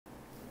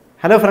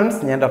Hello friends,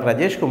 ഞാൻ doctor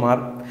Rajesh Kumar.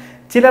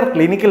 ചിലർ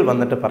ക്ലിനിക്കിൽ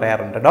വന്നിട്ട്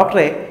പറയാറുണ്ട്,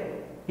 ഡോക്ടറെ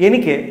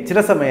എനിക്ക് ചില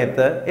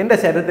സമയത്ത് എൻ്റെ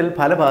ശരീരത്തിൽ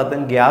പല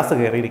ഭാഗത്തും ഗ്യാസ്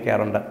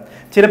കയറിയിരിക്കാറുണ്ട്.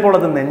 ചിലപ്പോൾ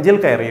അത് നെഞ്ചിൽ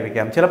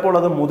കയറിയിരിക്കാം, ചിലപ്പോൾ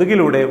അത്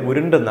മുതുകിലൂടെ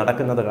ഉരുണ്ട്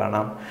നടക്കുന്നത്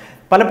കാണാം.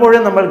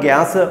 പലപ്പോഴും നമ്മൾ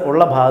ഗ്യാസ്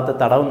ഉള്ള ഭാഗത്ത്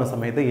തടവുന്ന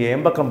സമയത്ത്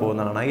ഏമ്പക്കം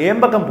പോകുന്നതാണ്.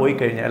 ഏമ്പക്കം പോയി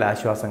കഴിഞ്ഞാൽ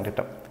ആശ്വാസം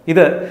കിട്ടും.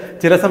 ഇത്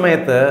ചില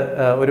സമയത്ത്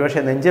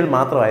ഒരുപക്ഷെ നെഞ്ചിൽ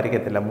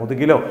മാത്രമായിരിക്കത്തില്ല,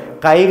 മുതുകിലോ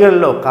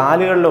കൈകളിലോ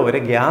കാലുകളിലോ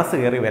വരെ ഗ്യാസ്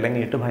കയറി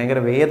വിലങ്ങിയിട്ട് ഭയങ്കര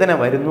വേദന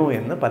വരുന്നു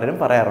എന്ന് പലരും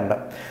പറയാറുണ്ട്.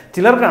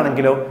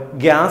 ചിലർക്കാണെങ്കിലോ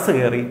ഗ്യാസ്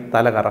കയറി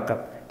തല കറക്കം,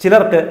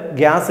 ചിലർക്ക്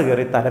ഗ്യാസ്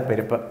കയറി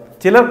തലപ്പെരുപ്പ്,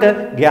 ചിലർക്ക്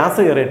ഗ്യാസ്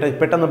കയറിയിട്ട്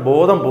പെട്ടെന്ന്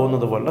ബോധം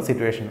പോകുന്നത് പോലുള്ള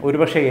സിറ്റുവേഷൻ.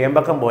 ഒരുപക്ഷെ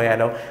ഏമ്പക്കം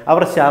പോയാലോ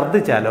അവർ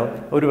ഛർദ്ദിച്ചാലോ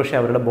ഒരുപക്ഷെ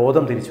അവരുടെ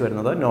ബോധം തിരിച്ചു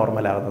വരുന്നതോ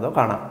നോർമലാകുന്നതോ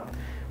കാണാം.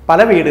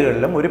 പല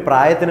വീടുകളിലും ഒരു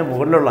പ്രായത്തിന്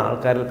മുകളിലുള്ള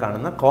ആൾക്കാരിൽ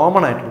കാണുന്ന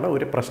കോമൺ ആയിട്ടുള്ള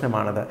ഒരു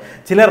പ്രശ്നമാണിത്.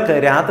 ചിലർക്ക്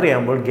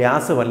രാത്രിയാകുമ്പോൾ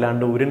ഗ്യാസ്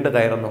വല്ലാണ്ട് ഉരുണ്ട്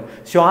കയറുന്നു,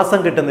 ശ്വാസം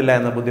കിട്ടുന്നില്ല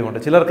എന്ന ബുദ്ധിമുട്ട്.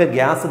 ചിലർക്ക്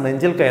ഗ്യാസ്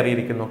നെഞ്ചിൽ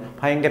കയറിയിരിക്കുന്നു,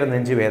 ഭയങ്കര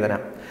നെഞ്ചുവേദന.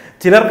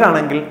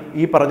 ചിലർക്കാണെങ്കിൽ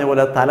ഈ പറഞ്ഞ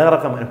പോലെ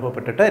തലകറക്കം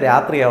അനുഭവപ്പെട്ടിട്ട്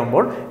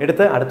രാത്രിയാകുമ്പോൾ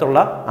എടുത്ത് അടുത്തുള്ള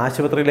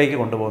ആശുപത്രിയിലേക്ക്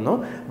കൊണ്ടുപോകുന്നു.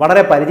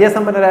 വളരെ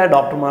പരിചയസമ്പന്നരായ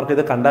ഡോക്ടർമാർക്ക്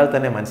ഇത് കണ്ടാൽ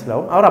തന്നെ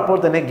മനസ്സിലാവും. അവർ അപ്പോൾ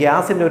തന്നെ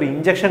ഗ്യാസിൻ്റെ ഒരു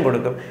ഇഞ്ചക്ഷൻ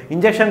കൊടുക്കും.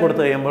 ഇഞ്ചക്ഷൻ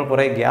കൊടുത്തു കഴിയുമ്പോൾ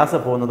കുറേ ഗ്യാസ്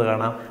പോകുന്നത്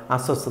കാണാം,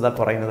 അസ്വസ്ഥത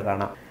കുറയുന്നത്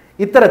കാണാം.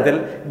 ഇത്തരത്തിൽ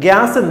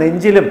ഗ്യാസ്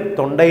നെഞ്ചിലും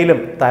തൊണ്ടയിലും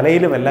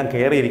തലയിലും എല്ലാം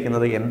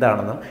കയറിയിരിക്കുന്നത്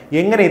എന്താണെന്നും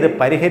എങ്ങനെ ഇത്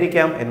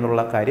പരിഹരിക്കാം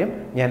എന്നുള്ള കാര്യം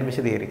ഞാൻ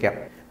വിശദീകരിക്കാം.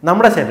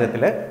 നമ്മുടെ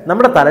ശരീരത്തിൽ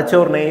നമ്മുടെ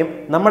തലച്ചോറിനെയും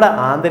നമ്മുടെ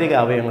ആന്തരിക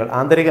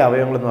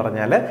അവയവങ്ങൾ എന്ന്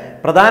പറഞ്ഞാൽ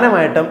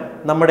പ്രധാനമായിട്ടും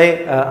നമ്മുടെ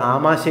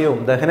ആമാശയവും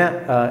ദഹന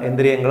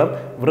ഇന്ദ്രിയങ്ങളും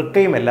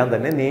വൃക്കയും എല്ലാം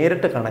തന്നെ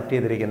നേരിട്ട് കണക്ട്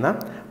ചെയ്തിരിക്കുന്ന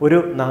ഒരു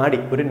നാഡി,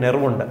 ഒരു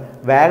നെർവുണ്ട്.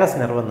 വാഗസ്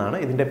നെർവ് എന്നാണ്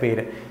ഇതിൻ്റെ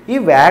പേര്. ഈ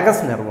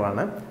വാഗസ്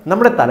നെർവാണ്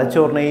നമ്മുടെ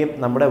തലച്ചോറിനെയും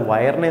നമ്മുടെ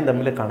വയറിനെയും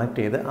തമ്മിൽ കണക്ട്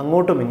ചെയ്ത്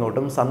അങ്ങോട്ടും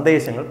ഇങ്ങോട്ടും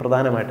സന്ദേശങ്ങൾ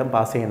പ്രധാനമായിട്ടും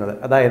പാസ് ചെയ്യുന്നത്.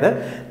 അതായത്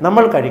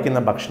നമ്മൾ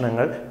കഴിക്കുന്ന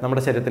ഭക്ഷണങ്ങൾ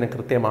നമ്മുടെ ശരീരത്തിന്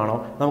കൃത്യമാണോ,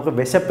 നമുക്ക്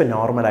വിശപ്പ്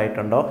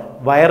നോർമലായിട്ടുണ്ടോ,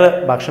 വയറ്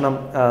ഭക്ഷണം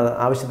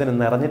ആവശ്യത്തിന്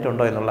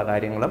നിറഞ്ഞിട്ടുണ്ടോ എന്നുള്ള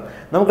കാര്യങ്ങളും,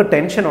 നമുക്ക്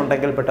ടെൻഷൻ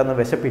ഉണ്ടെങ്കിൽ പെട്ടെന്ന്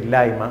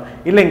വിശപ്പില്ലായ്മ,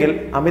 ഇല്ലെങ്കിൽ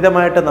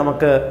അമിതമായിട്ട്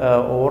നമുക്ക്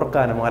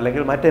ഓർക്കാനുമോ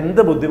അല്ലെങ്കിൽ മറ്റെന്ത്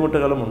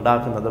ബുദ്ധിമുട്ടുകളും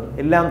ഉണ്ടാക്കുന്നതും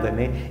എല്ലാം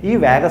തന്നെ ഈ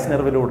വാഗസ്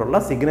നെർവിലൂടെയുള്ള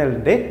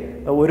സിഗ്നലിൻ്റെ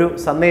ഒരു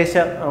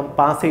സന്ദേശം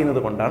പാസ് ചെയ്യുന്നത്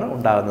കൊണ്ടാണ്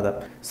ഉണ്ടാകുന്നത്.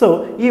 സോ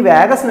ഈ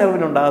വാഗസ്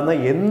നെർവിനുണ്ടാകുന്ന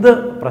എന്ത്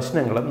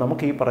പ്രശ്നങ്ങളും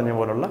നമുക്ക് ഈ പറഞ്ഞ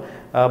പോലുള്ള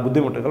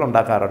ബുദ്ധിമുട്ടുകൾ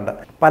ഉണ്ടാക്കാറുണ്ട്.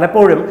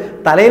 പലപ്പോഴും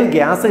തലയിൽ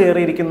ഗ്യാസ്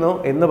കയറിയിരിക്കുന്നു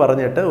എന്ന്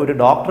പറഞ്ഞിട്ട് ഒരു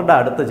ഡോക്ടറുടെ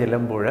അടുത്ത്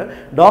ചെല്ലുമ്പോൾ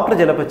ഡോക്ടർ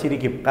ചിലപ്പോൾ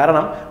ചിരിക്കും.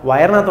 കാരണം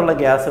വയറിനകത്തുള്ള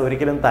ഗ്യാസ്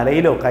ഒരിക്കലും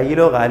തലയിലോ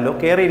കയ്യിലോ കാലിലോ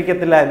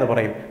കയറിയിരിക്കത്തില്ല എന്ന്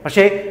പറയും.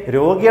 പക്ഷേ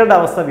രോഗികളുടെ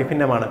അവസ്ഥ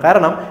വിഭിന്നമാണ്.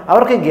 കാരണം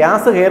അവർക്ക്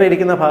ഗ്യാസ്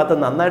കയറിയിരിക്കുന്ന ഭാഗത്ത്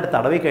നന്നായിട്ട്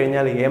തടവി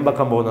കഴിഞ്ഞാൽ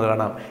ഏമ്പക്കം പോകുന്നത്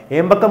കാണാം.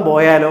 ഏമ്പക്കം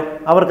പോയാലോ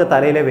അവർക്ക്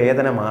തലയിലെ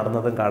വേദന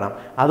മാറുന്നതും കാണാം.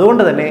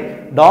 അതുകൊണ്ട് തന്നെ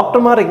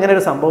ഡോക്ടർമാർ ഇങ്ങനെ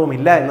ഒരു സംഭവം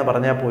ഇല്ല എന്ന്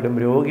പറഞ്ഞാൽ പോലും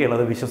രോഗികൾ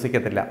അത്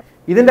വിശ്വസിക്കത്തില്ല.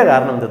 ഇതിൻ്റെ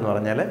കാരണം എന്തെന്ന്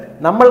പറഞ്ഞാൽ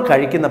നമ്മൾ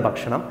കഴിക്കുന്ന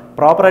ഭക്ഷണം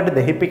പ്രോപ്പറായിട്ട്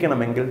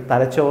ദഹിപ്പിക്കണമെങ്കിൽ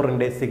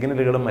തലച്ചോറിൻ്റെ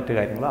സിഗ്നലുകളും മറ്റു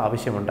കാര്യങ്ങളും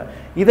ആവശ്യമുണ്ട്.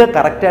 ഇത്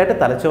കറക്റ്റായിട്ട്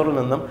തലച്ചോറിൽ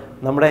നിന്നും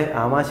നമ്മുടെ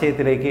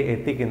ആമാശയത്തിലേക്ക്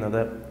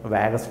എത്തിക്കുന്നത്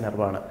വാഗസ്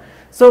നെർവാണ്.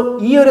 സോ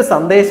ഈ ഒരു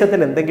സന്ദേശത്തിൽ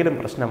എന്തെങ്കിലും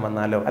പ്രശ്നം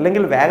വന്നാലോ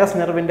അല്ലെങ്കിൽ വാഗസ്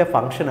നെർവിൻ്റെ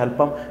ഫങ്ഷൻ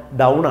അല്പം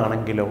ഡൗൺ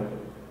ആണെങ്കിലോ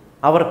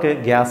അവർക്ക്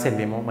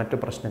ഗ്യാസെല്യമോ മറ്റു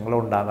പ്രശ്നങ്ങളോ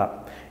ഉണ്ടാകാം.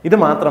 ഇത്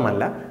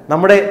മാത്രമല്ല,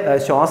 നമ്മുടെ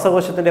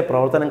ശ്വാസകോശത്തിൻ്റെ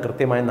പ്രവർത്തനം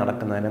കൃത്യമായി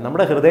നടക്കുന്നതിന്,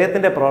 നമ്മുടെ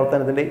ഹൃദയത്തിൻ്റെ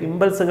പ്രവർത്തനത്തിൻ്റെ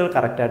ഇമ്പൾസുകൾ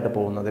കറക്റ്റായിട്ട്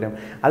പോകുന്നതിനും,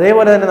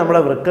 അതേപോലെ തന്നെ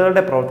നമ്മുടെ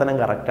വൃക്കകളുടെ പ്രവർത്തനം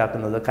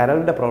കറക്റ്റാക്കുന്നത്,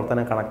 കരളിൻ്റെ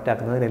പ്രവർത്തനം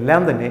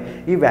കണക്റ്റാക്കുന്നതിനെല്ലാം തന്നെ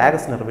ഈ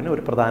വാഗസ് നെർവിന്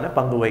ഒരു പ്രധാന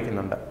പങ്ക്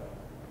വഹിക്കുന്നുണ്ട്.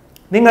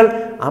 നിങ്ങൾ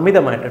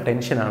അമിതമായിട്ട്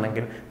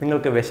ടെൻഷനാണെങ്കിൽ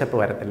നിങ്ങൾക്ക് വിശപ്പ്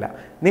വരത്തില്ല.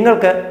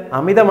 നിങ്ങൾക്ക്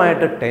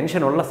അമിതമായിട്ട്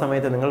ടെൻഷനുള്ള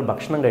സമയത്ത് നിങ്ങൾ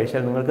ഭക്ഷണം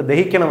കഴിച്ചാൽ നിങ്ങൾക്ക്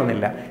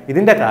ദഹിക്കണമെന്നില്ല.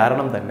 ഇതിൻ്റെ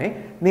കാരണം തന്നെ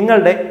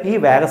നിങ്ങളുടെ ഈ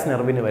വാഗസ്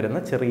നെർവിന് വരുന്ന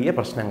ചെറിയ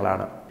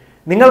പ്രശ്നങ്ങളാണ്.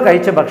 നിങ്ങൾ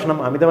കഴിച്ച ഭക്ഷണം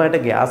അമിതമായിട്ട്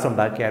ഗ്യാസ്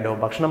ഉണ്ടാക്കിയാലോ,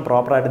 ഭക്ഷണം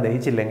പ്രോപ്പറായിട്ട്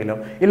ദഹിച്ചില്ലെങ്കിലോ,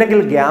 ഇല്ലെങ്കിൽ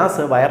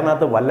ഗ്യാസ്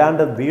വയറിനകത്ത്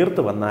വല്ലാണ്ട്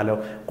വീർത്ത് വന്നാലോ,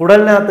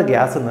 കുടലിനകത്ത്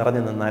ഗ്യാസ്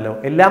നിറഞ്ഞു നിന്നാലോ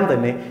എല്ലാം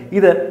തന്നെ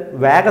ഇത്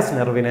വാഗസ്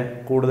നെർവിന്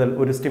കൂടുതൽ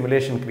ഒരു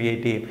സ്റ്റിമുലേഷൻ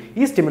ക്രിയേറ്റ് ചെയ്യും.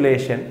 ഈ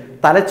സ്റ്റിമുലേഷൻ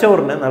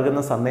തലച്ചോറിന്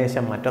നൽകുന്ന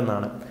സന്ദേശം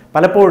മറ്റൊന്നാണ്.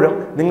 പലപ്പോഴും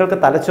നിങ്ങൾക്ക്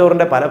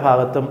തലച്ചോറിൻ്റെ പല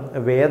ഭാഗത്തും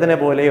വേദന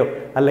പോലെയോ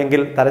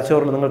അല്ലെങ്കിൽ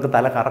തലച്ചോറിന് നിങ്ങൾക്ക്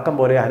തല കറക്കം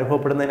പോലെയോ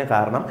അനുഭവപ്പെടുന്നതിന്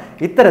കാരണം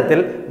ഇത്തരത്തിൽ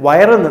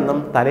വയറിൽ നിന്നും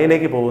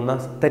തലയിലേക്ക് പോകുന്ന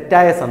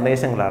തെറ്റായ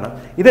സന്ദേശങ്ങളാണ്.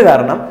 ഇത്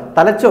കാരണം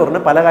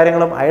തലച്ചോറിന് പല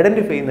കാര്യങ്ങളും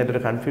ഐഡൻറ്റിഫൈ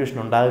ചെയ്യുന്നതിലൊരു കൺഫ്യൂഷൻ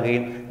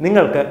ഉണ്ടാകുകയും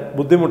നിങ്ങൾക്ക്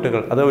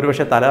ബുദ്ധിമുട്ടുകൾ, അത്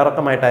ഒരുപക്ഷെ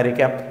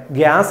തലകറക്കമായിട്ടായിരിക്കാം,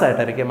 ഗ്യാസ്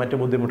ആയിട്ടായിരിക്കാം, മറ്റു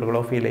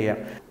ബുദ്ധിമുട്ടുകളോ ഫീൽ ചെയ്യാം.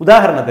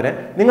 ഉദാഹരണത്തിന്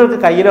നിങ്ങൾക്ക്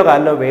കയ്യിലോ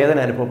കാലിലോ വേദന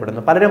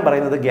അനുഭവപ്പെടുന്നു. പലരും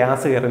പറയുന്നത്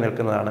ഗ്യാസ് കയറി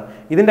നിൽക്കുന്നതാണ്.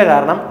 ഇതിൻ്റെ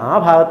കാരണം ആ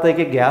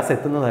ഭാഗത്തേക്ക് ഗ്യാസ്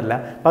എത്തുന്നതല്ല,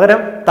 പകരം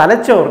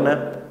തലച്ചോറിന്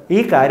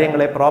ഈ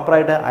കാര്യങ്ങളെ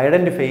പ്രോപ്പറായിട്ട്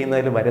ഐഡൻറ്റിഫൈ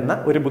ചെയ്യുന്നതിൽ വരുന്ന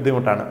ഒരു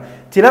ബുദ്ധിമുട്ടാണ്.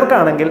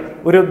 ചിലർക്കാണെങ്കിൽ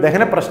ഒരു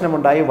ദഹന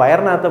പ്രശ്നമുണ്ടായി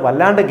വയറിനകത്ത്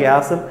വല്ലാണ്ട്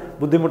ഗ്യാസും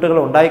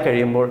ബുദ്ധിമുട്ടുകളും ഉണ്ടായി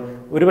കഴിയുമ്പോൾ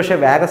ഒരുപക്ഷെ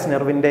വാഗസ്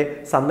നെർവിൻ്റെ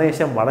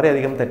സന്ദേശം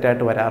വളരെയധികം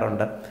തെറ്റായിട്ട്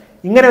വരാറുണ്ട്.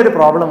 ഇങ്ങനെ ഒരു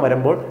പ്രോബ്ലം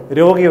വരുമ്പോൾ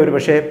രോഗി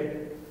ഒരുപക്ഷെ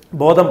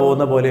ബോധം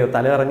പോകുന്ന പോലെയോ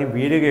തലയിറങ്ങി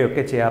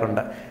വീഴുകയൊക്കെ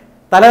ചെയ്യാറുണ്ട്.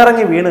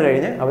 തലയിറങ്ങി വീണ്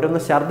കഴിഞ്ഞ് അവരൊന്ന്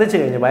ഛർദ്ദിച്ച്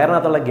കഴിഞ്ഞ്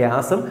വയറിനകത്തുള്ള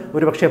ഗ്യാസും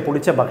ഒരുപക്ഷെ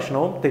പുളിച്ച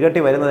ഭക്ഷണവും തികട്ടി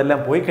വരുന്നതെല്ലാം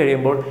പോയി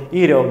കഴിയുമ്പോൾ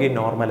ഈ രോഗി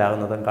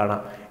നോർമലാകുന്നതും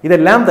കാണാം.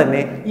 ഇതെല്ലാം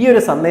തന്നെ ഈ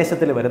ഒരു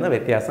സന്ദേശത്തിൽ വരുന്ന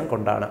വ്യത്യാസം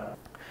കൊണ്ടാണ്.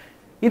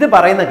 ഇത്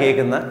പറയുന്ന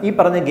കേൾക്കുന്ന ഈ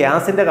പറഞ്ഞ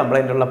ഗ്യാസിൻ്റെ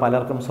കംപ്ലൈൻ്റ് ഉള്ള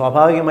പലർക്കും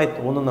സ്വാഭാവികമായി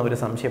തോന്നുന്ന ഒരു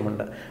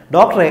സംശയമുണ്ട്,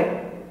 ഡോക്ടറെ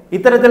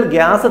ഇത്തരത്തിൽ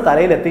ഗ്യാസ്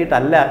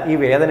തലയിലെത്തിയിട്ടല്ല ഈ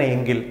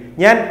വേദനയെങ്കിൽ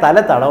ഞാൻ തല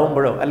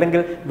തടവുമ്പോഴോ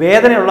അല്ലെങ്കിൽ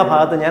വേദനയുള്ള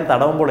ഭാഗത്ത് ഞാൻ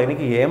തടവുമ്പോൾ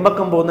എനിക്ക്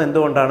ഏമ്പക്കം പോകുന്നത്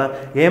എന്തുകൊണ്ടാണ്?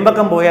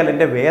 ഏമ്പക്കം പോയാൽ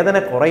എൻ്റെ വേദന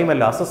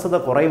കുറയുമല്ലോ, അസ്വസ്ഥത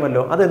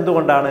കുറയുമല്ലോ,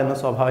 അതെന്തുകൊണ്ടാണ് എന്ന്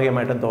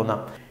സ്വാഭാവികമായിട്ടും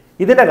തോന്നാം.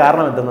 ഇതിൻ്റെ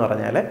കാരണം എന്തെന്ന്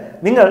പറഞ്ഞാൽ,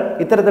 നിങ്ങൾ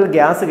ഇത്തരത്തിൽ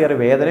ഗ്യാസ് കയറി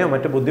വേദനയോ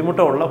മറ്റു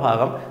ബുദ്ധിമുട്ടോ ഉള്ള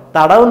ഭാഗം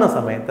തടവുന്ന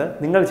സമയത്ത്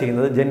നിങ്ങൾ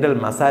ചെയ്യുന്നത് ജെന്റൽ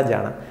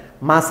മസാജാണ്.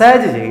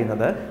 മസാജ്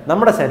ചെയ്യുന്നത്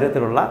നമ്മുടെ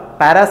ശരീരത്തിലുള്ള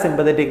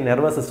പാരാസിമ്പതറ്റിക്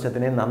നെർവസ്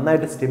സിസ്റ്റത്തിനെ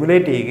നന്നായിട്ട്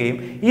സ്റ്റിമുലേറ്റ് ചെയ്യുകയും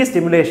ഈ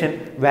സ്റ്റിമുലേഷൻ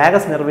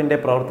വാഗസ് നെർവിൻ്റെ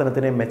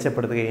പ്രവർത്തനത്തിനെ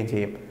മെച്ചപ്പെടുത്തുകയും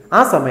ചെയ്യും.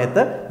 ആ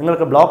സമയത്ത്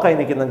നിങ്ങൾക്ക് ബ്ലോക്കായി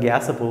നിൽക്കുന്ന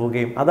ഗ്യാസ്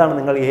പോവുകയും അതാണ്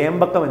നിങ്ങൾ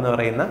ഏമ്പക്കം എന്ന്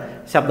പറയുന്ന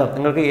ശബ്ദം.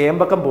 നിങ്ങൾക്ക്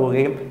ഏമ്പക്കം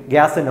പോവുകയും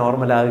ഗ്യാസ്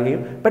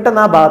നോർമലാകുകയും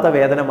പെട്ടെന്ന് ആ ഭാഗത്തെ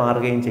വേദന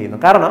മാറുകയും ചെയ്യുന്നു.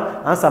 കാരണം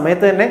ആ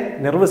സമയത്ത് തന്നെ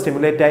നെർവ്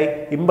സ്റ്റിമുലേറ്റായി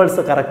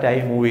ഇമ്പൾസ്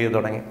കറക്റ്റായി മൂവ് ചെയ്ത്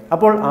തുടങ്ങി.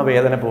 അപ്പോൾ ആ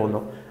വേദന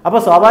പോകുന്നു. അപ്പോൾ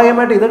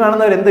സ്വാഭാവികമായിട്ട് ഇത്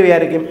കാണുന്നവർ എന്ത്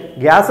വിചാരിക്കും?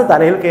 ഗ്യാസ്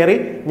തലയിൽ കയറി,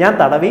 ഞാൻ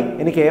തടവി,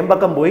 എനിക്ക്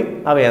ഏമ്പക്കം പോയി,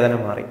 ആ വേദന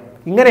മാറി.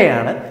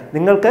 ഇങ്ങനെയാണ്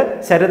നിങ്ങൾക്ക്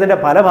ശരീരത്തിൻ്റെ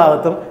പല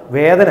ഭാഗത്തും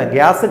വേദന,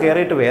 ഗ്യാസ്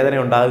കയറിയിട്ട്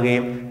വേദന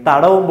ഉണ്ടാകുകയും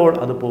തടവുമ്പോൾ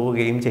അത്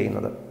പോവുകയും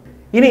ചെയ്യുന്നത്.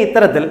 ഇനി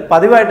ഇത്തരത്തിൽ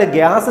പതിവായിട്ട്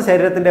ഗ്യാസ്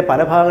ശരീരത്തിൻ്റെ പല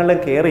ഭാഗങ്ങളിലും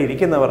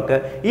കയറിയിരിക്കുന്നവർക്ക്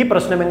ഈ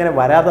പ്രശ്നം എങ്ങനെ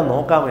വരാതെ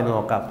നോക്കാം എന്ന്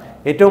നോക്കാം.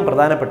 ഏറ്റവും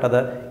പ്രധാനപ്പെട്ടത്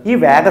ഈ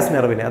വാഗസ്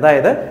നെർവിനെ,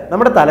 അതായത്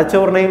നമ്മുടെ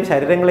തലച്ചോറിനെയും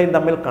ശരീരങ്ങളെയും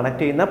തമ്മിൽ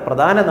കണക്ട് ചെയ്യുന്ന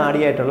പ്രധാന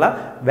നാഡിയായിട്ടുള്ള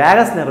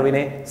വാഗസ്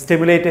നെർവിനെ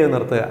സ്റ്റിമുലേറ്റ് ചെയ്ത്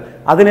നിർത്തുക,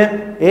 അതിന്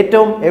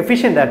ഏറ്റവും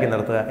എഫിഷ്യൻ്റ് ആക്കി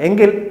നിർത്തുക.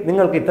 എങ്കിൽ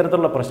നിങ്ങൾക്ക്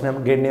ഇത്തരത്തിലുള്ള പ്രശ്നം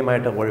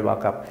ഗണ്യമായിട്ട്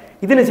ഒഴിവാക്കാം.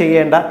 ഇതിന്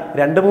ചെയ്യേണ്ട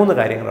 2-3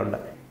 കാര്യങ്ങളുണ്ട്.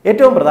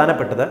 ഏറ്റവും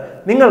പ്രധാനപ്പെട്ടത്,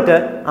 നിങ്ങൾക്ക്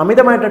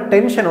അമിതമായിട്ട്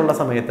ടെൻഷനുള്ള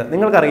സമയത്ത്,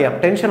 നിങ്ങൾക്കറിയാം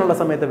ടെൻഷനുള്ള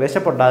സമയത്ത്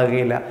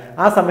വിശപ്പുണ്ടാകുകയില്ല,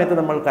 ആ സമയത്ത്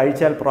നമ്മൾ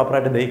കഴിച്ചാൽ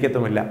പ്രോപ്പറായിട്ട്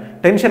ദഹിക്കത്തുമില്ല.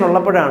 ടെൻഷൻ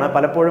ഉള്ളപ്പോഴാണ്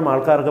പലപ്പോഴും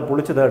ആൾക്കാർക്ക്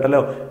പുളിച്ചു തേട്ടലോ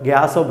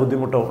ഗ്യാസോ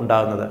ബുദ്ധിമുട്ടോ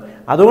ഉണ്ടാകുന്നത്.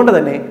 അതുകൊണ്ട്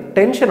തന്നെ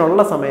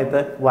ടെൻഷനുള്ള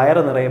സമയത്ത്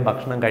വയറ് നിറയെ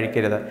ഭക്ഷണം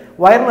കഴിക്കരുത്.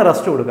 വയറിന്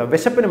റെസ്റ്റ് കൊടുക്കുക,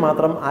 വിശപ്പിന്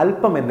മാത്രം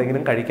അല്പം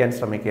എന്തെങ്കിലും കഴിക്കാൻ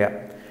ശ്രമിക്കുക.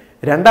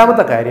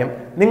 രണ്ടാമത്തെ കാര്യം,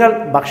 നിങ്ങൾ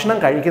ഭക്ഷണം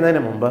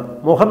കഴിക്കുന്നതിന് മുമ്പ്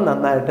മുഖം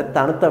നന്നായിട്ട്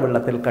തണുത്ത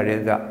വെള്ളത്തിൽ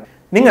കഴുകുക.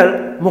 നിങ്ങൾ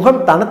മുഖം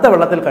തണുത്ത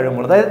വെള്ളത്തിൽ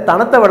കഴുകുമ്പോൾ, അതായത്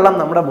തണുത്ത വെള്ളം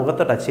നമ്മുടെ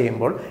മുഖത്ത് ടച്ച്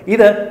ചെയ്യുമ്പോൾ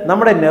ഇത്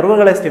നമ്മുടെ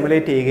നെർവുകളെ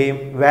സ്റ്റിമുലേറ്റ് ചെയ്യുകയും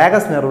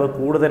വാഗസ് നെർവ്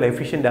കൂടുതൽ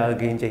എഫിഷ്യൻ്റ്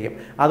ആകുകയും ചെയ്യും.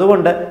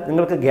 അതുകൊണ്ട്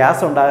നിങ്ങൾക്ക്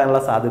ഗ്യാസ്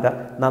ഉണ്ടാകാനുള്ള സാധ്യത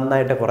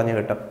നന്നായിട്ട് കുറഞ്ഞു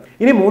കിട്ടും.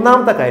 ഇനി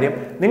മൂന്നാമത്തെ കാര്യം,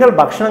 നിങ്ങൾ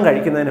ഭക്ഷണം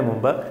കഴിക്കുന്നതിന്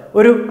മുമ്പ്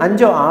ഒരു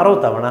 5-6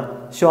 തവണ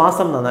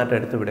ശ്വാസം നന്നായിട്ട്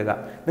എടുത്തു വിടുക.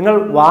 നിങ്ങൾ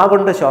വാ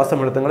കൊണ്ട് ശ്വാസം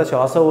എടുത്ത് നിങ്ങളുടെ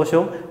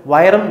ശ്വാസകോശവും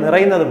വയറും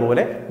നിറയുന്നത്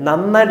പോലെ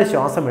നന്നായിട്ട്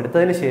ശ്വാസം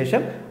എടുത്തതിന്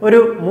ശേഷം ഒരു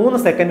 3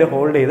 സെക്കൻഡ്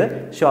ഹോൾഡ് ചെയ്ത്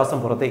ശ്വാസം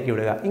പുറത്തേക്ക്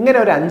വിടുക. ഇങ്ങനെ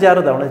ഒരു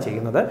 5-6 തവണ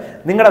ചെയ്യുന്നത്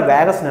നിങ്ങളുടെ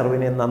വാഗസ്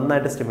നെർവിനെ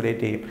നന്നായിട്ട്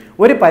സ്റ്റിമുലേറ്റ് ചെയ്യും.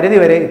 ഒരു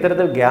പരിധിവരെ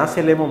ഇത്തരത്തിൽ ഗ്യാസ്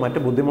ശല്യമോ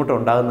മറ്റു ബുദ്ധിമുട്ടോ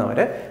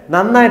ഉണ്ടാകുന്നവർ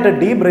നന്നായിട്ട്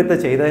ഡീപ് ബ്രീത്ത്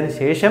ചെയ്തതിന്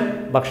ശേഷം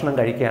ഭക്ഷണം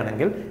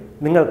കഴിക്കുകയാണെങ്കിൽ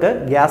നിങ്ങൾക്ക്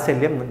ഗ്യാസ്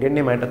ശല്യം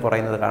ഗണ്യമായിട്ട്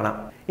കുറയുന്നത് കാണാം.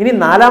 ഇനി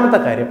നാലാമത്തെ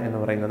കാര്യം എന്ന്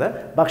പറയുന്നത്,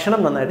 ഭക്ഷണം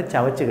നന്നായിട്ട്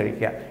ചവച്ച്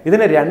കഴിക്കുക.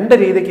 ഇതിന് 2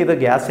 രീതിക്ക് ഇത്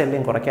ഗ്യാസ്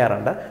ശല്യം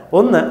കുറയ്ക്കാറുണ്ട്.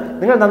 ഒന്ന്,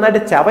 നിങ്ങൾ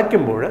നന്നായിട്ട്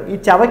ചവയ്ക്കുമ്പോൾ ഈ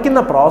ചവയ്ക്കുന്ന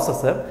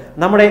പ്രോസസ്സ്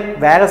നമ്മുടെ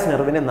വാഗസ്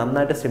നെർവിനെ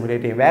നന്നായിട്ട്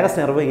സ്റ്റിമുലേറ്റ് ചെയ്യും. വാഗസ്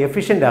നെർവ്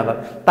എഫിഷ്യൻ്റ് ആകും.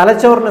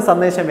 തലച്ചോറിന്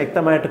സന്ദേശം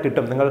വ്യക്തമായിട്ട്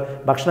കിട്ടും, നിങ്ങൾ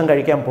ഭക്ഷണം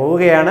കഴിക്കാൻ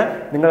പോവുകയാണ്,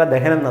 നിങ്ങളുടെ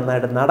ദഹനം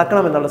നന്നായിട്ട്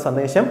നടക്കണം എന്നുള്ള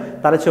സന്ദേശം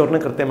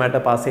തലച്ചോറിന്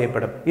കൃത്യമായിട്ട് പാസ്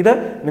ചെയ്യപ്പെടും. ഇത്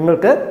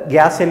നിങ്ങൾക്ക്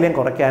ഗ്യാസ് ശല്യം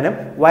കുറയ്ക്കാനും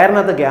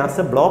വയറിനകത്ത്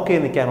ഗ്യാസ് ബ്ലോക്ക്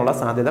ചെയ്ത് നിൽക്കാനുള്ള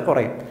സാധ്യത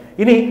കുറയും.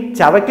 ഇനി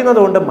ചവയ്ക്കുന്നത്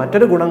കൊണ്ട്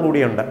മറ്റൊരു ഗുണം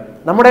കൂടിയുണ്ട്.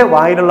 നമ്മുടെ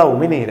വായിലുള്ള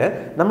ഉമിനീര്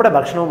നമ്മുടെ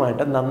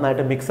ഭക്ഷണവുമായിട്ട്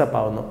നന്നായിട്ട് മിക്സപ്പ്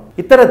ആവുന്നു.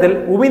 ഇത്തരത്തിൽ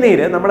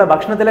ഉമിനീര് നമ്മുടെ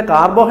ഭക്ഷണത്തിലെ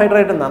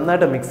കാർബോഹൈഡ്രേറ്റ്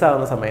നന്നായിട്ട് മിക്സ്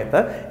ആവുന്ന സമയത്ത്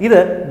ഇത്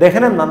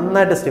ദഹനം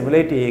നന്നായിട്ട്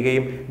സ്റ്റിമുലേറ്റ്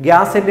ചെയ്യുകയും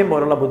ഗ്യാസ് ശല്യം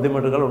പോലുള്ള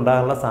ബുദ്ധിമുട്ടുകൾ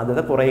ഉണ്ടാകാനുള്ള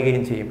സാധ്യത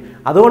കുറയുകയും ചെയ്യും.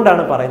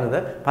 അതുകൊണ്ടാണ് പറയുന്നത്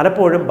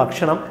പലപ്പോഴും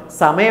ഭക്ഷണം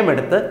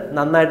സമയമെടുത്ത്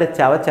നന്നായിട്ട്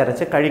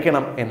ചവച്ചരച്ച്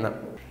കഴിക്കണം എന്ന്.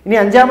 ഇനി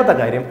അഞ്ചാമത്തെ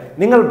കാര്യം,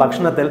 നിങ്ങൾ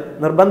ഭക്ഷണത്തിൽ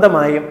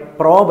നിർബന്ധമായും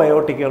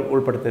പ്രോബയോട്ടിക്കുകൾ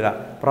ഉൾപ്പെടുത്തുക.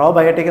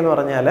 പ്രോബയോട്ടിക് എന്ന്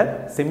പറഞ്ഞാൽ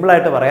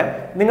സിമ്പിളായിട്ട് പറയാം,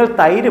 നിങ്ങൾ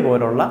തൈര്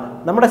പോലുള്ള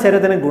നമ്മുടെ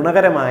ശരീരത്തിന്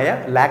ഗുണകരമായ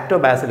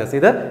ലാക്ടോബാസിലസ്,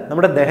 ഇത്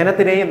നമ്മുടെ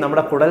ദഹനത്തിനെയും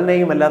നമ്മുടെ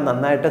കുടലിനെയും എല്ലാം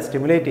നന്നായിട്ട്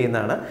സ്റ്റിമുലേറ്റ്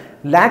ചെയ്യുന്നതാണ്.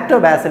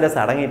 ലാക്ടോബാസിലസ്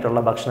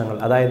അടങ്ങിയിട്ടുള്ള ഭക്ഷണങ്ങൾ,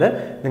 അതായത്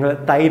നിങ്ങൾ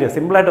തൈര്,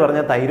 സിമ്പിളായിട്ട്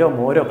പറഞ്ഞാൽ തൈരോ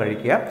മോരോ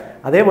കഴിക്കുക.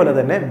 അതേപോലെ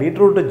തന്നെ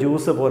ബീട്രൂട്ട്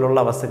ജ്യൂസ്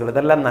പോലുള്ള വസ്തുക്കൾ,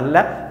 ഇതെല്ലാം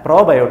നല്ല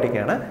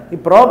പ്രോബയോട്ടിക്കാണ്. ഈ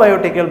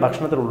പ്രോബയോട്ടിക്കുകൾ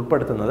ഭക്ഷണത്തിൽ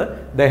ഉൾപ്പെടുത്തുന്നത്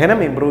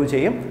ദഹനം ഇംപ്രൂവ്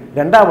ചെയ്യും.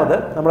 രണ്ടാമത്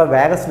നമ്മുടെ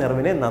വാഗസ്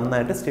നെർവിനെ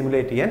നന്നായിട്ട്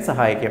സ്റ്റിമുലേറ്റ് ചെയ്യാൻ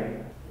സഹായിക്കും.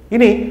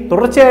 ഇനി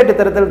തുടർച്ചയായിട്ട്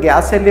ഇത്തരത്തിൽ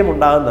ഗ്യാസ് ശല്യം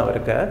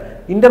ഉണ്ടാകുന്നവർക്ക്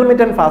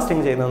ഇന്റർമിറ്റന്റ്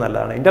ഫാസ്റ്റിംഗ് ചെയ്യുന്നത്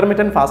നല്ലതാണ്.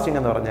 ഇന്റർമിറ്റന്റ് ഫാസ്റ്റിംഗ്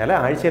എന്ന് പറഞ്ഞാൽ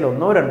ആഴ്ചയിൽ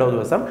 1-2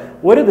 ദിവസം,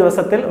 ഒരു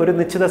ദിവസത്തിൽ ഒരു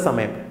നിശ്ചിത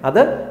സമയം,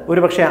 അത്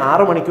ഒരുപക്ഷെ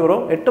 6 മണിക്കൂറോ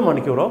 8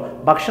 മണിക്കൂറോ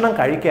ഭക്ഷണം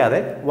കഴിക്കാതെ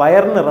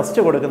വയറിന്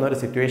റെസ്റ്റ് കൊടുക്കുന്ന ഒരു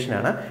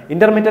സിറ്റുവേഷനാണ്.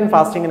 ഇന്റർമിറ്റന്റ്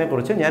ഫാസ്റ്റിങ്ങിനെ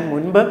കുറിച്ച് ഞാൻ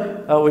മുൻപ്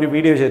ഒരു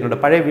വീഡിയോ ചെയ്തിട്ടുണ്ട്,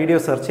 പഴയ വീഡിയോ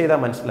സെർച്ച് ചെയ്താൽ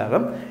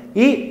മനസ്സിലാകും.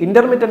 ഈ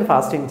ഇന്റർമിറ്റന്റ്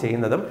ഫാസ്റ്റിംഗ്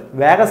ചെയ്യുന്നതും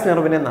വാഗസ്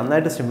നെർവിനെ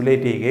നന്നായിട്ട്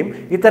സ്റ്റിമുലേറ്റ് ചെയ്യുകയും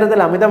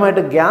ഇത്തരത്തിൽ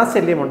അമിതമായിട്ട് ഗ്യാസ്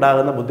ശല്യം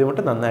ഉണ്ടാകുന്ന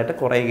ബുദ്ധിമുട്ട് നന്നായിട്ട്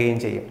കുറയുകയും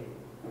ചെയ്യും.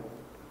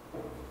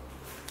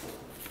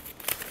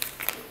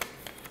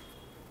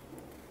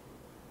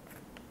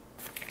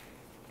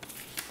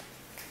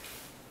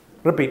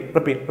 Repeat.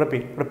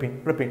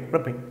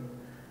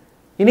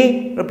 ഇനി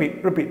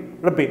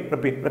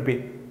repeat.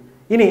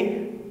 ഇനി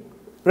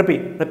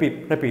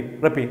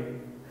repeat.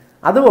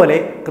 അതുപോലെ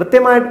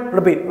കൃത്യമായിട്ട്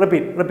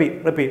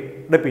repeat.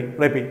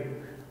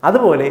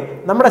 അതുപോലെ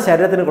നമ്മുടെ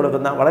ശരീരത്തിന്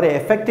കൊടുക്കുന്ന വളരെ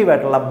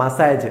എഫക്റ്റീവായിട്ടുള്ള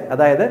മസാജ്,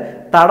 അതായത്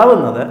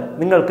തടവുന്നത്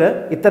നിങ്ങൾക്ക്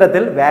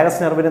ഇത്തരത്തിൽ വാഗസ്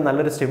നെർവിന്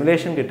നല്ലൊരു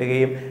സ്റ്റിമുലേഷൻ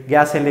കിട്ടുകയും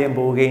ഗ്യാസ് ശല്യം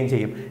പോവുകയും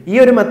ചെയ്യും. ഈ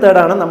ഒരു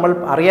മെത്തേഡാണ് നമ്മൾ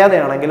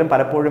അറിയാതെയാണെങ്കിലും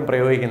പലപ്പോഴും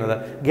പ്രയോഗിക്കുന്നത്.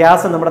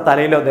 ഗ്യാസ് നമ്മുടെ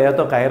തലയിലോ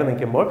ദേഹത്തോ കയറി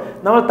നിൽക്കുമ്പോൾ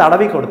നമ്മൾ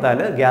തടവി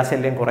കൊടുത്താൽ ഗ്യാസ്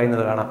ശല്യം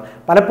കുറയുന്നത് കാണാം.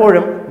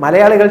 പലപ്പോഴും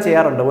മലയാളികൾ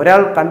ചെയ്യാറുണ്ട്.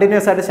 ഒരാൾ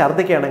കണ്ടിന്യൂസ് ആയിട്ട്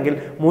ഛർദ്ദിക്കുകയാണെങ്കിൽ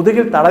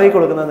മുതുകിൽ തടവി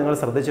കൊടുക്കുന്നത് നിങ്ങൾ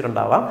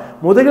ശ്രദ്ധിച്ചിട്ടുണ്ടാവാം.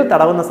 മുതുകിൽ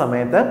തടവുന്ന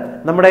സമയത്ത്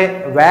നമ്മുടെ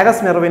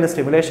വാഗസ് നെർവിന്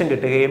സ്റ്റിമുലേഷൻ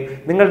കിട്ടുകയും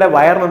നിങ്ങളുടെ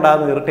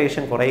വയറിനുണ്ടാകുന്ന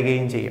ഇറിറ്റേഷൻ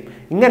കുറയുകയും ചെയ്യും.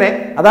 ഇങ്ങനെ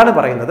അതാണ്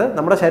പറയുന്നത്,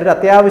 നമ്മുടെ ശരീരം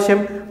അത്യാവശ്യം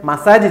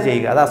മസാജ്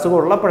ചെയ്യുക. അത് അസുഖം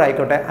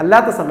ഉള്ളപ്പോഴായിക്കോട്ടെ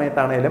അല്ലാത്ത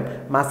സമയത്താണെങ്കിലും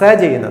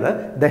മസാജ് ചെയ്യുന്നത്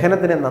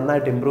ദഹനത്തിനെ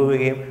നന്നായിട്ട് ഇമ്പ്രൂവ്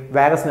ചെയ്യുകയും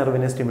വാഗസ്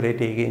നെർവിനെ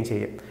സ്റ്റിമുലേറ്റ് ചെയ്യുകയും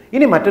ചെയ്യും.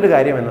 ഇനി മറ്റൊരു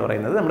കാര്യം എന്ന്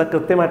പറയുന്നത് നമ്മുടെ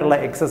കൃത്യമായിട്ടുള്ള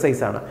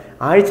എക്സസൈസ് ആണ്.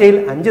 ആഴ്ചയിൽ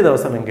 5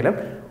 ദിവസമെങ്കിലും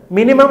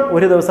മിനിമം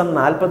ഒരു ദിവസം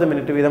 40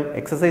 മിനിറ്റ് വീതം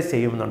എക്സസൈസ്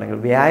ചെയ്യുന്നുണ്ടെങ്കിൽ,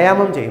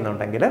 വ്യായാമം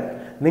ചെയ്യുന്നുണ്ടെങ്കിൽ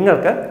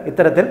നിങ്ങൾക്ക്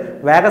ഇത്തരത്തിൽ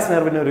വാഗസ്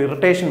നെർവിന് ഒരു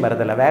ഇറിറ്റേഷൻ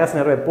വരത്തില്ല. വാഗസ്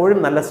നെർവ് എപ്പോഴും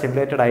നല്ല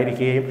സ്റ്റിമുലേറ്റഡ്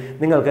ആയിരിക്കുകയും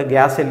നിങ്ങൾക്ക്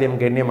ഗ്യാസ് ശല്യം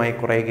ഗണ്യമായി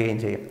കുറയുകയും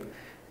ചെയ്യും.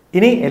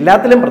 ഇനി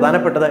എല്ലാത്തിലും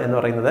പ്രധാനപ്പെട്ടത് എന്ന്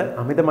പറയുന്നത്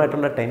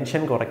അമിതമായിട്ടുള്ള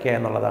ടെൻഷൻ കുറയ്ക്കുക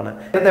എന്നുള്ളതാണ്.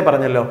 നേരത്തെ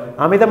പറഞ്ഞല്ലോ,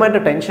 അമിതമായിട്ട്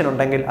ടെൻഷൻ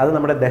ഉണ്ടെങ്കിൽ അത്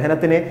നമ്മുടെ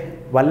ദഹനത്തിനെ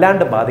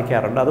വല്ലാണ്ട്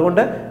ബാധിക്കാറുണ്ട്.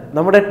 അതുകൊണ്ട്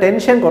നമ്മുടെ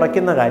ടെൻഷൻ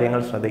കുറയ്ക്കുന്ന കാര്യങ്ങൾ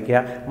ശ്രദ്ധിക്കുക.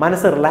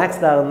 മനസ്സ്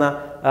റിലാക്സ്ഡ് ആകുന്ന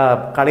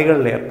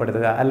കളികളിൽ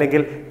ഏർപ്പെടുത്തുക,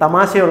 അല്ലെങ്കിൽ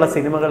തമാശയുള്ള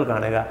സിനിമകൾ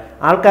കാണുക,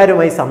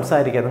 ആൾക്കാരുമായി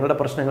സംസാരിക്കുക, നിങ്ങളുടെ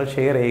പ്രശ്നങ്ങൾ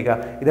ഷെയർ ചെയ്യുക.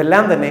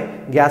 ഇതെല്ലാം തന്നെ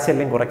ഗ്യാസ്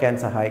ശല്യം കുറയ്ക്കാൻ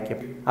സഹായിക്കും.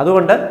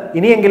 അതുകൊണ്ട്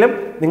ഇനിയെങ്കിലും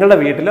നിങ്ങളുടെ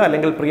വീട്ടിലോ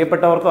അല്ലെങ്കിൽ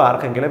പ്രിയപ്പെട്ടവർക്കോ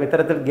ആർക്കെങ്കിലും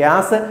ഇത്തരത്തിൽ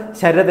ഗ്യാസ്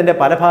ശരീരത്തിൻ്റെ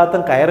പല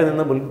ഭാഗത്തും കയറി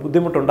നിന്ന്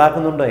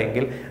ബുദ്ധിമുട്ടുണ്ടാക്കുന്നുണ്ടോ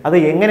എങ്കിൽ അത്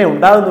എങ്ങനെ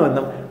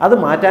ഉണ്ടാകുന്നുവെന്നും അത്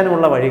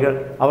മാറ്റാനുമുള്ള വഴികൾ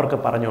അവർക്ക്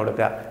പറഞ്ഞു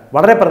കൊടുക്കുക.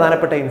 വളരെ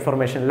പ്രധാനപ്പെട്ട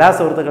ഇൻഫർമേഷൻ എല്ലാ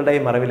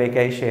സുഹൃത്തുക്കളുടെയും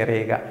അറിവിലേക്കായി ഷെയർ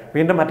ചെയ്യുക.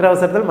 വീണ്ടും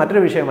മറ്റൊരവസരത്തിൽ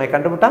മറ്റൊരു വിഷയമായി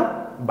കണ്ടുമുട്ടാം.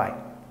 ബൈ.